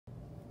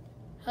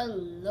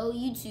Hello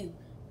YouTube,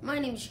 my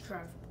name is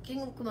Shakar,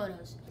 King of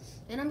Komodos,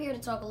 and I'm here to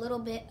talk a little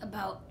bit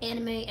about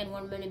anime and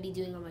what I'm going to be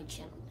doing on my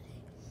channel today.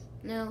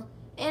 Now,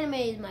 anime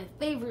is my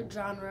favorite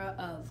genre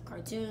of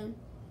cartoon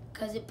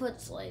because it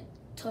puts like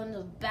tons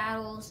of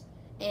battles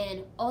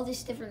and all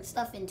this different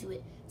stuff into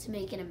it to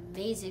make an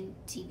amazing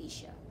TV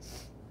show.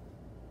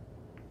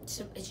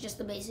 So it's just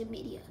the basic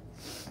media.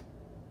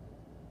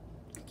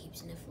 I keep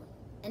sniffling.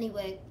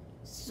 Anyway,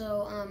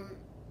 so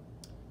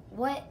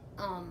what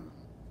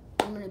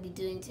I'm going to be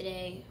doing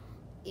today,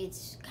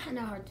 it's kind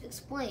of hard to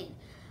explain.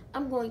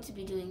 I'm going to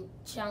be doing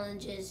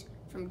challenges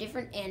from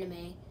different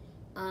anime.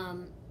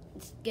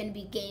 It's going to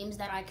be games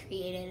that I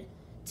created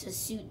to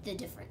suit the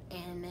different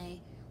anime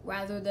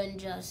rather than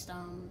just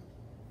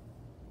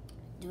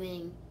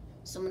doing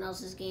someone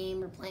else's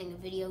game or playing a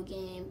video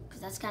game,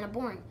 because that's kind of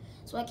boring.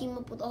 So I came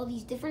up with all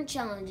these different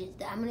challenges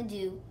that I'm going to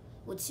do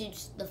which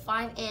suits the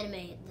 5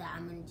 anime that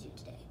I'm going to do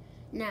today.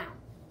 Now,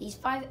 these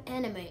 5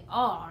 anime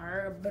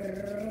are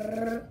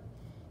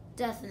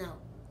Death Note,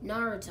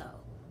 Naruto,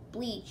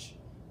 Bleach,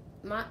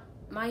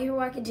 My Hero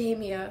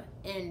Academia,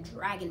 and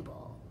Dragon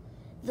Ball.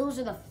 Those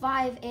are the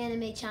 5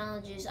 anime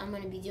challenges I'm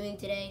going to be doing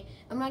today.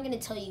 I'm not going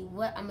to tell you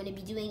what I'm going to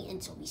be doing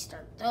until we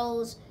start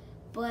those,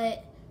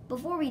 but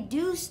before we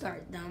do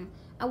start them,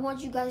 I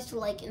want you guys to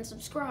like and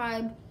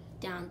subscribe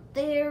down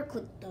there.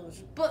 Click those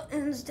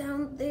buttons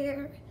down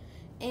there,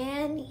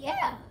 and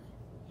yeah,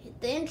 hit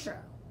the intro.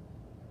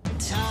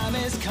 Time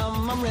has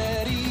come, I'm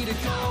ready to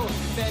go,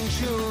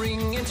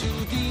 venturing into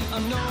the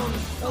unknown.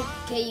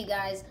 Okay, you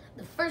guys,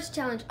 the first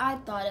challenge I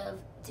thought of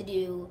to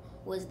do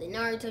was the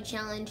Naruto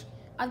challenge.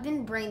 I've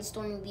been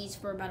brainstorming these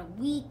for about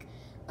a week,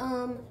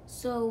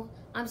 so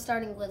I'm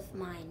starting with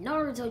my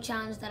Naruto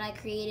challenge that I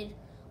created,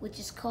 which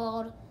is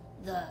called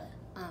the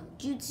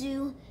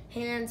JUTSU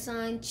hand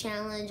sign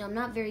challenge. I'm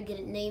not very good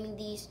at naming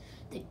these.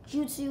 The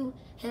JUTSU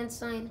hand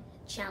sign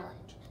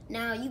challenge.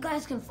 Now, you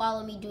guys can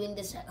follow me doing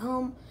this at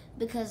home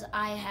because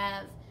I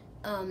have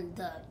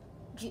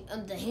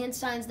the hand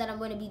signs that I'm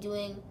going to be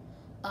doing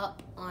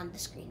up on the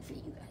screen for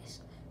you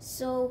guys.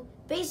 So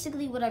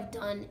basically what I've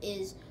done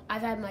is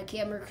I've had my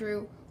camera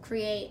crew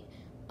create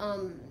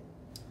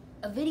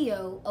a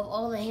video of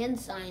all the hand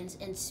signs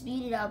and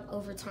speed it up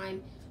over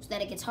time so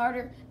that it gets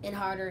harder and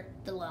harder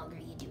the longer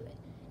you do it.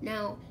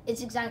 Now,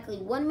 it's exactly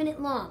 1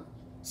 minute long,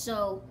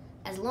 so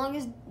as long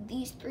as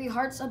these 3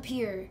 hearts up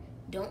here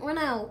don't run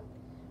out,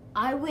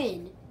 I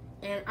win,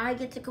 and I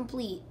get to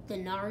complete the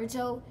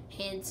Naruto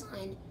hand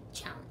sign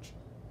challenge.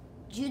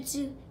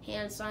 Jutsu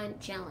hand sign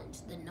challenge.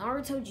 The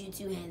Naruto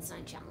Jutsu hand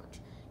sign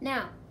challenge.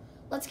 Now,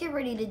 let's get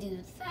ready to do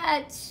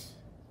that.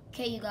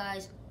 Okay, you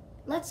guys,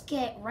 let's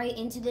get right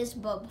into this,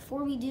 but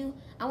before we do,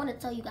 I want to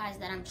tell you guys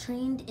that I'm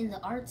trained in the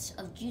arts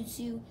of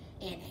Jutsu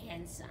and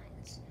hand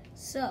signs.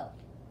 So,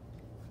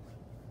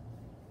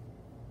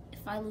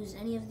 if I lose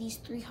any of these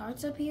 3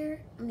 hearts up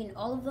here, I mean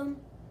all of them,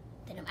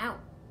 then I'm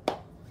out.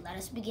 Let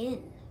us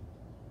begin.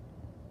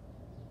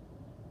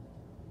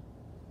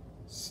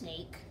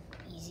 Snake,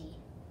 easy.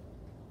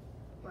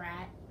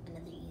 Rat,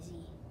 another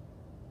easy.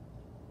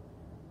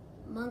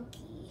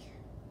 Monkey.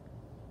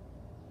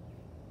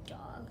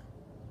 Dog.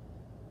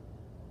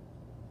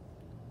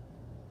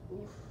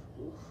 Oof,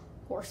 oof.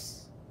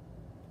 Horse.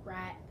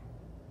 Rat.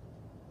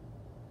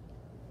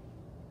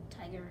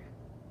 Tiger.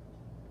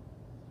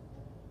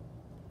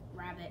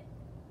 Rabbit.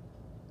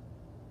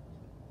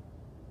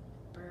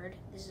 Bird.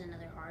 This is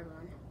another hard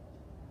one.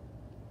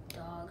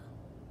 Dog.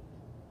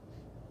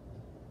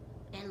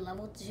 And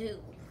level 2.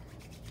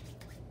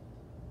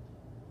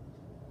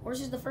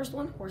 Horse is the first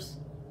one. Horse.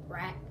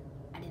 Rat.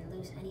 I didn't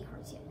lose any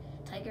hearts yet.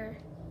 Tiger.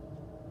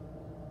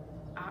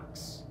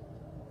 Ox.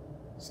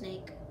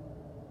 Snake.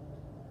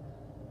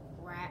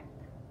 Rat.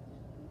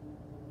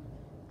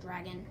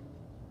 Dragon.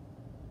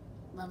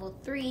 Level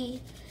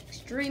 3.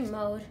 Extreme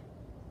mode.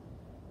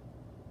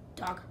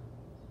 Dog.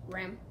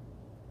 Ram.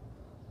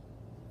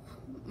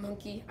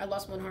 Monkey. I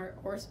lost 1 heart.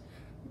 Horse.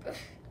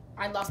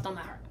 I lost all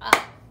my heart.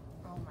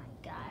 Oh my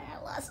god,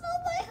 I lost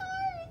all my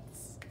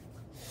hearts.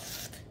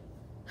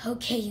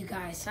 Okay, you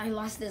guys, I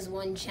lost this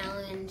one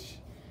challenge.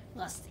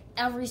 Lost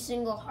every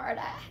single heart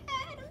I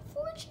had,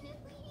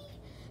 unfortunately,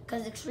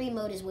 because extreme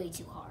mode is way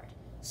too hard.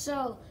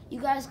 So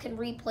you guys can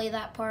replay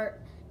that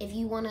part if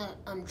you want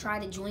to try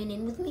to join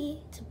in with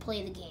me to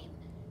play the game.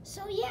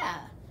 So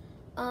yeah,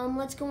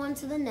 let's go on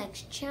to the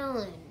next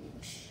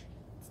challenge.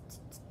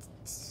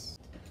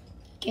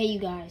 Okay, you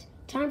guys,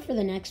 time for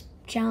the next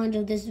challenge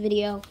of this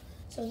video.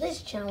 So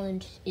this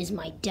challenge is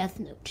my Death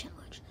Note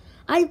challenge.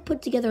 I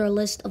put together a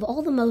list of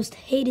all the most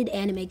hated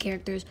anime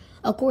characters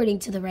according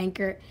to the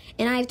ranker,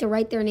 and I have to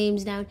write their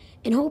names down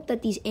and hope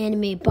that these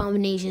anime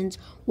abominations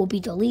will be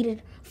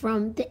deleted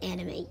from the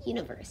anime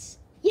universe.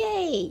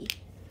 Yay!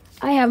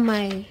 I have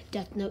my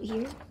Death Note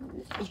here.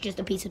 It's just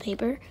a piece of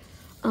paper.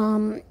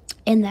 And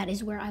that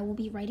is where I will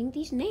be writing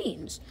these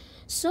names.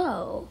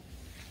 So,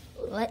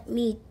 let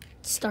me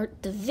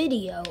start the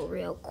video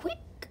real quick.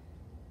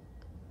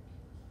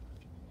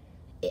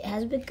 It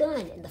has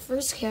begun, and the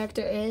first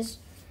character is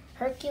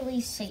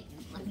Hercules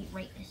Satan. Let me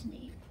write his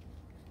name.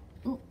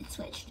 Ooh, it's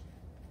switched.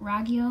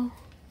 Ragyo.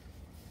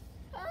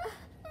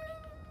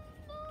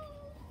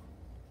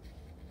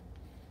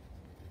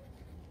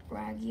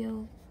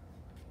 Ragyo.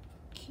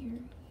 Kiryu.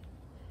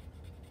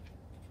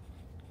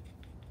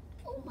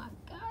 Oh my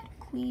god,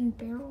 Queen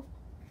Barrel.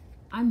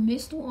 I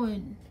missed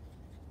one.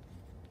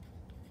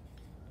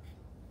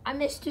 I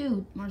missed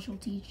two. Martial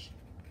Teach.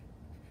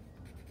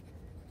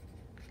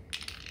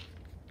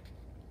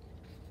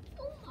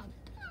 Oh my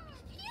god,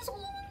 he has a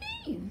long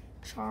name.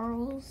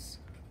 Charles.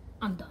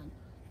 I'm done.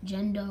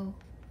 Jendo.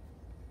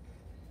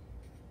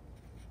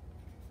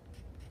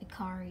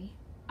 Ikari.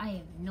 I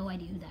have no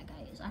idea who that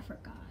guy is. I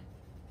forgot.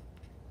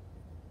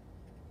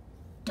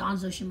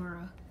 Danzo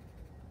Shimura.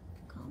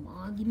 Come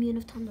on, give me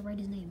enough time to write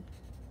his name.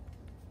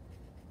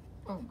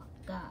 Oh my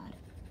god.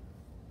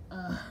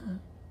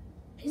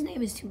 His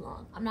name is too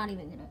long. I'm not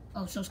even gonna.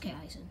 Oh, Sosuke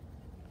Aizen.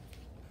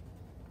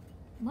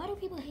 Why do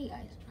people hate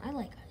Aizen? I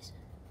like Aizen.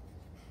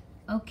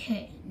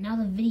 Okay, now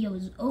the video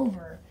is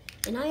over,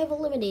 and I have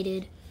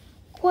eliminated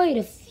quite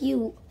a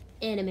few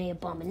anime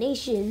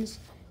abominations.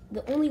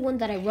 The only one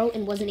that I wrote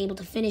and wasn't able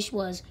to finish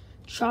was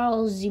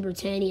Charles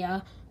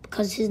Britannia,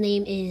 because his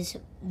name is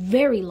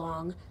very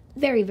long,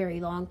 very, very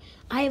long.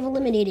 I have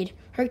eliminated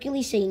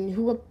Hercules Satan,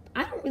 who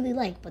I don't really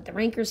like, but the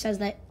ranker says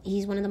that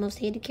he's one of the most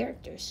hated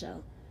characters,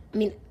 so, I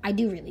mean, I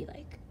do really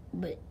like,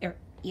 but,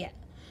 yeah.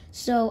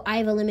 So,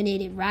 I've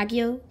eliminated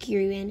Ragyo,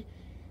 Kiryuin,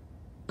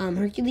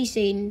 Hercules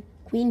Satan,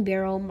 Queen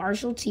Barrel,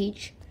 Martial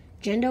Teach,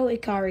 Jendo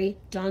Ikari,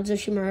 Danzo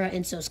Shimura,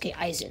 and Sosuke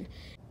Aizen.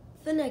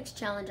 The next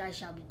challenge I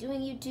shall be doing,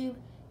 YouTube,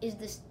 is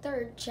this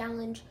third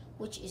challenge,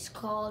 which is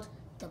called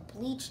the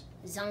BLEACH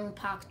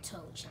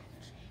ZANPAKUTO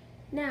challenge.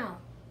 Now,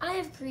 I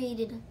have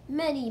created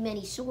many,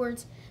 many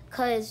swords,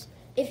 because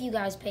if you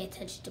guys pay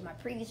attention to my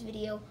previous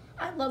video,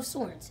 I love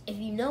swords. If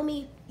you know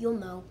me, you'll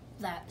know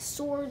that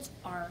swords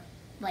are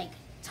like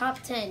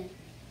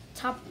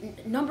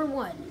number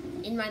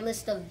one in my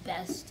list of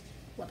best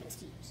weapons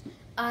to use.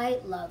 I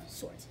love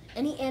swords.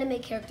 Any anime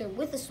character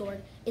with a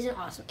sword is an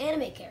awesome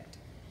anime character.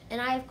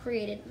 And I have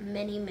created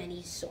many,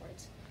 many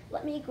swords.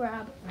 Let me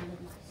grab one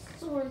of my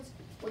swords,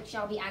 which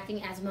shall be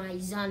acting as my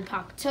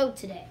ZANPAKUTO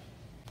today.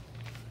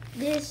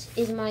 This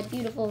is my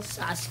beautiful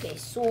Sasuke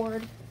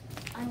sword.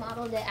 I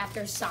modeled it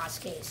after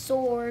Sasuke's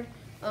sword.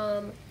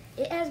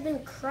 It has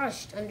been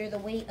crushed under the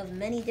weight of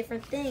many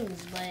different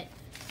things, but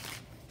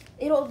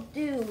it'll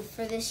do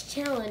for this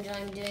challenge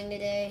I'm doing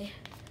today.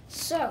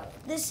 So,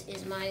 this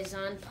is my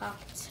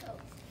ZANPAKUTO.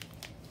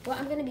 What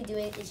I'm going to be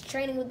doing is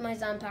training with my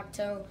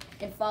ZANPAKUTO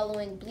and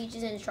following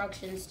BLEACH's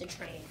instructions to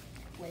train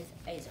with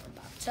a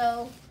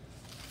ZANPAKUTO.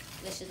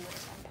 This is my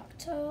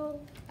ZANPAKUTO.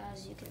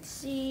 As you can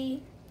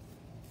see,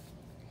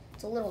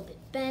 it's a little bit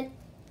bent,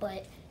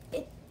 but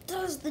it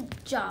does the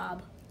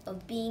job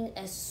of being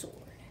a sword.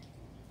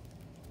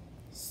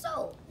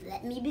 So,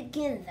 let me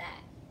begin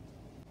that.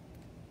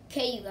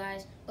 Okay, you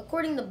guys,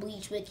 according to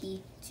BLEACH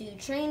Wiki, to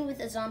train with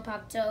a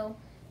ZANPAKUTO,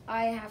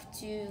 I have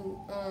to,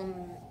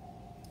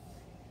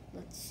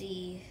 let's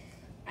see,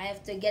 I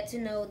have to get to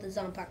know the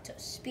ZANPAKUTO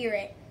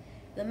spirit.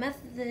 The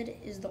method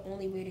is the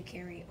only way to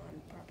carry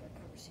on proper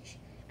conversation.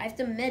 I have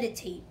to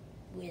meditate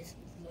with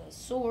the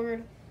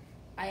sword.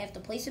 I have to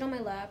place it on my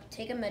lap,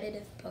 take a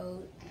meditative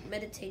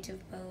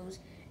pose,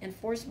 and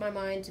force my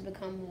mind to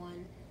become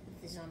one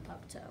with the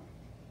ZANPAKUTO.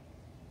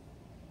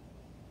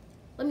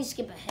 Let me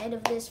skip ahead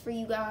of this for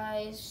you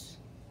guys.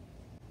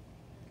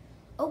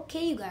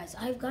 Okay, you guys,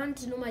 I've gotten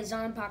to know my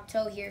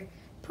ZANPAKUTO here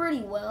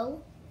pretty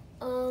well.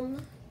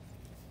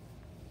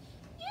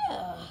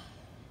 Yeah.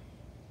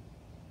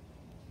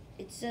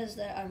 It says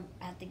that I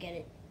have to get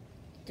it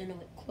to know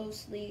it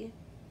closely.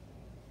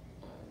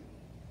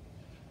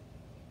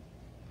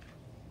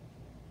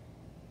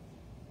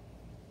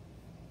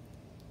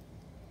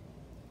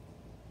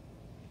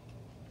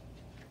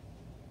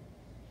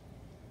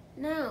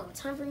 Now,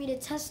 time for me to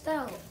test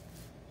out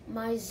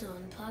my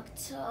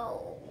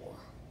ZANPAKUTO.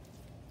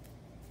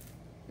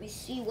 Let me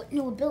see what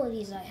new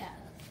abilities I have.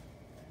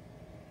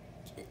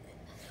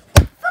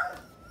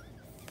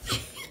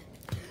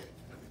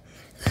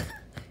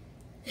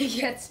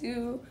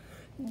 JUTSU.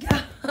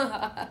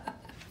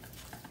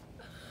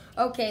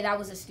 Okay, that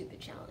was a stupid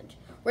challenge.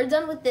 We're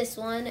done with this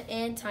one,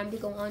 and time to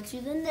go on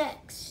to the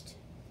next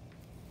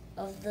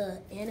of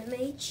the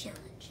anime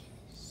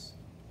challenges.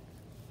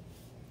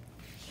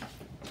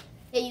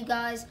 Hey, you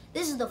guys,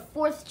 this is the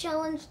fourth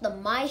challenge, the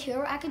My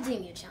Hero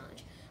Academia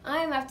challenge.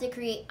 I'm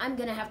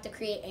gonna have to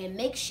create a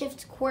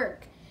makeshift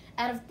quirk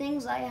out of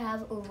things I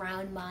have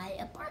around my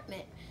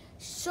apartment.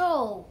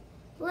 So,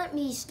 let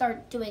me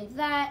start doing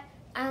that.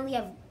 I only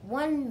have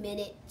 1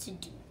 minute to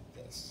do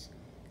this.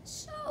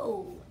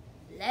 So,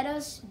 let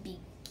us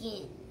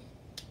begin.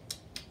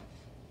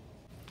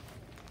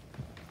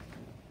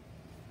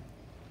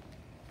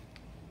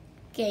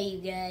 Okay,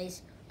 you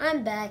guys,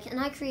 I'm back, and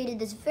I created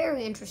this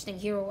very interesting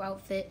hero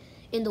outfit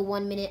in the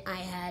 1 minute I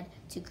had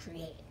to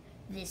create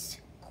this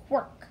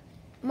quirk.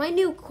 My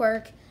new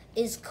quirk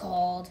is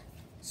called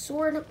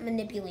Sword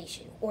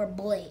Manipulation, or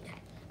Blade.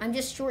 I'm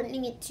just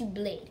shortening it to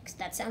Blade, because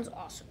that sounds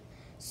awesome.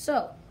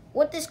 So,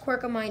 what this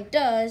quirk of mine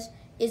does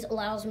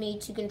allows me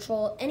to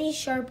control any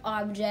sharp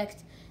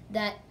object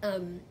that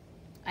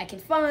I can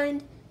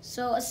find.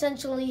 So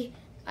essentially,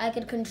 I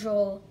could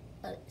control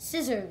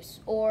scissors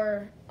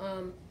or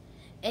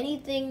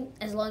anything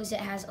as long as it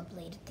has a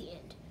blade at the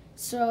end.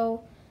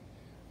 So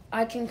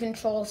I can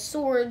control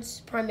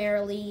swords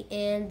primarily,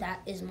 and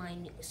that is my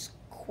newest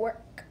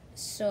quirk.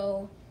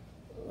 So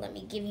let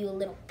me give you a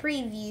little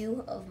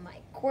preview of my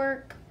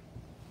quirk.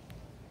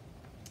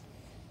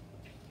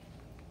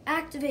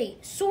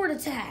 Activate sword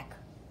attack.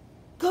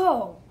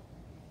 Go!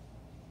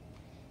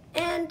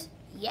 And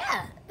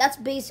yeah, that's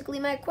basically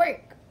my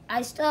quirk.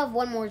 I still have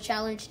one more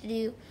challenge to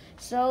do,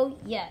 so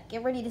yeah,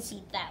 get ready to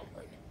see that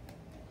one.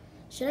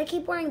 Should I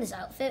keep wearing this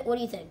outfit? What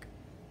do you think?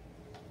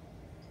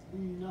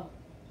 No,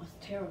 that's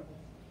terrible.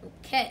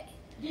 Okay,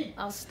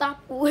 I'll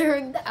stop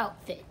wearing the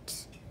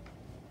outfit.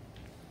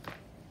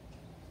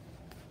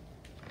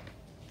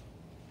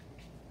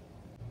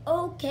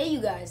 Okay,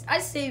 you guys, I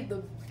saved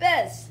the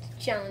best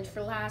challenge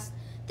for last.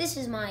 This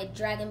is my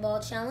Dragon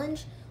Ball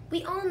challenge.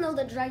 We all know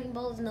that Dragon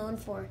Ball is known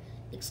for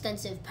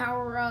extensive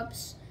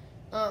power-ups,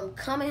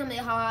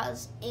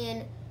 kamehamehas,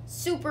 and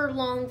super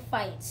long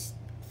fights,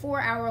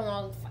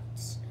 4-hour-long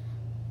fights.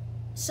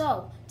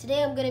 So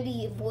today I'm gonna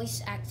be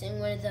voice acting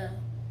one of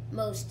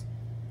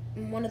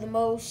the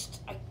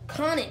most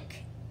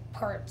iconic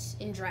parts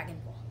in Dragon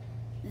Ball.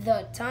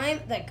 The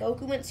time that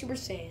Goku went Super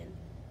Saiyan,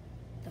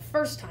 the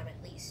first time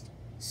at least.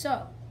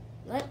 So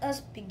let us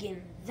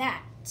begin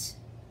that.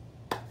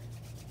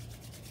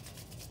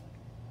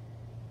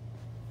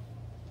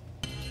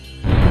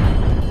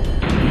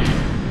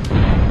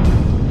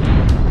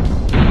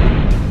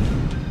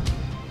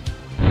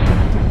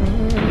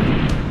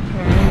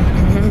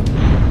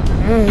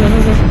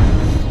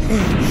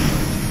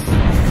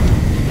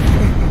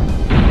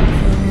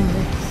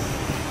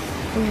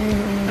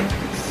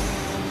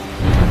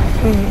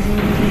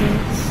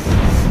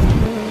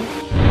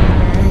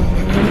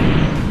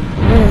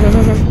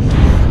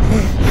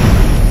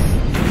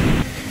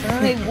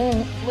 I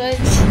won't let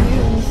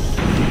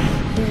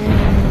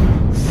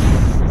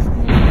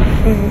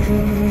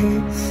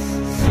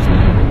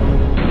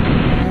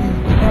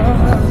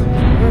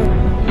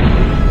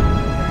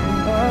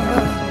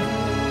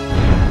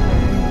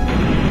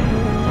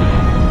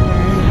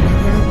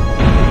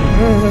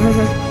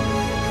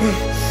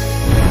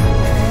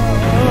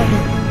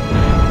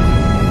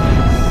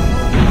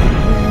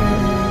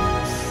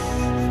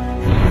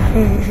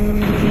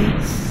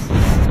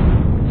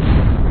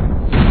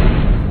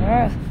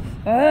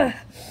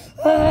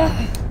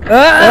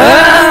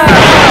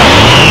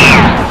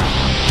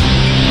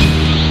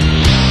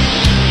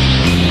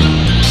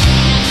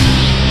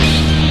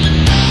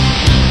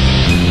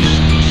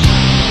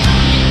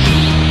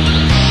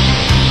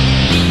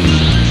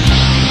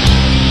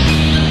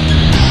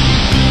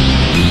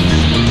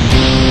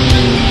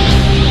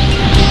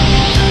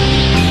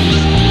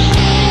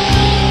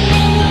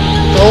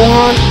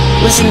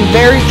Listen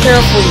very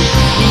carefully.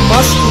 We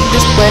must leave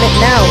this planet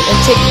now and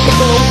take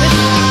Piccolo with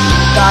us.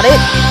 Got it?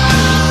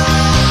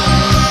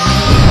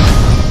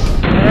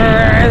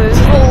 This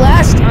is the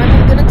last time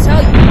I'm gonna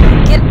tell you.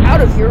 Get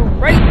out of here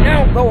right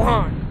now,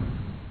 Gohan.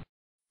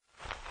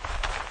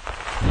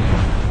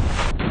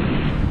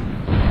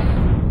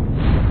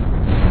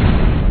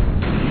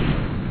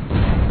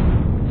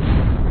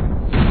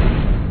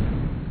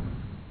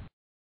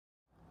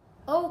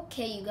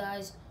 Okay, you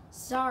guys.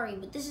 Sorry,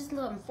 but this is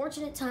the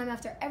unfortunate time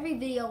after every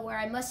video where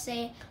I must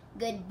say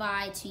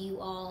goodbye to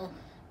you all.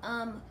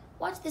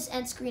 Watch this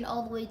end screen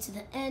all the way to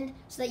the end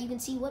so that you can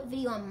see what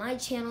video on my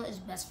channel is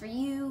best for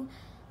you.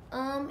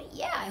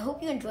 Yeah, I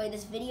hope you enjoyed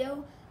this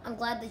video. I'm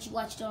glad that you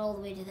watched it all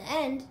the way to the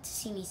end to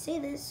see me say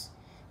this.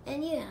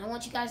 And yeah, I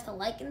want you guys to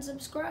like and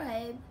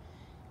subscribe.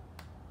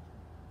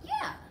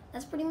 Yeah,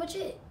 that's pretty much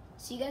it.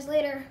 See you guys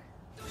later.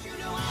 Don't you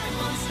know I'm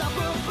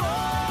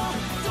unstoppable?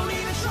 Don't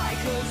even try,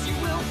 'cause you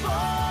will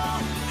fall.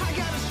 I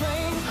got a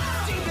strength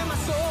deep in my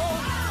soul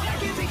that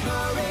gives me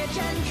courage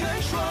and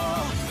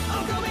control.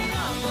 I'm going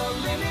on the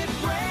limit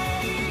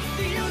break.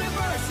 The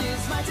universe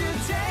is mine to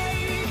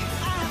take.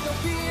 I have no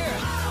fear, I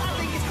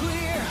think it's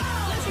clear.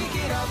 Let's kick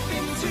it up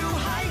into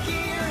high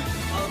gear.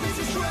 Oh, this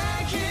is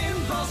Dragon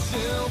Ball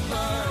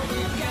Super.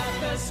 We've got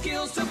the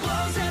skills to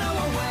blows and I